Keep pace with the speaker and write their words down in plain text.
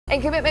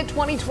In Commitment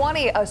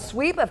 2020, a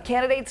sweep of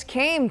candidates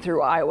came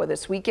through Iowa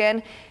this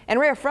weekend, and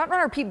Rhea,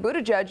 frontrunner Pete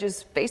Buttigieg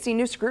is facing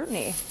new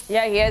scrutiny.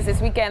 Yeah, he is. This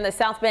weekend, the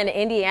South Bend,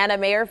 Indiana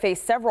mayor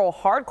faced several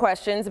hard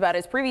questions about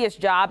his previous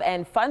job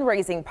and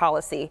fundraising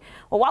policy.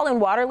 Well, while in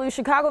Waterloo,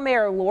 Chicago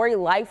Mayor Lori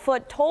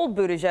Lightfoot told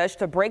Buttigieg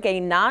to break a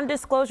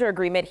non-disclosure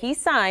agreement he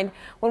signed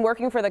when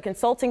working for the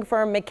consulting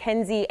firm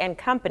McKinsey &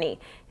 Company.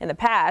 In the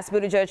past,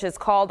 Buttigieg has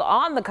called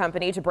on the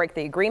company to break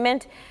the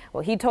agreement.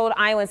 Well, he told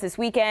Iowans this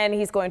weekend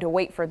he's going to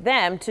wait for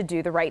them to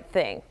do the right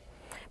thing.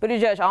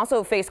 Buttigieg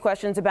also faced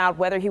questions about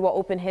whether he will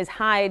open his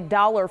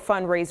high-dollar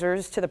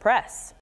fundraisers to the press.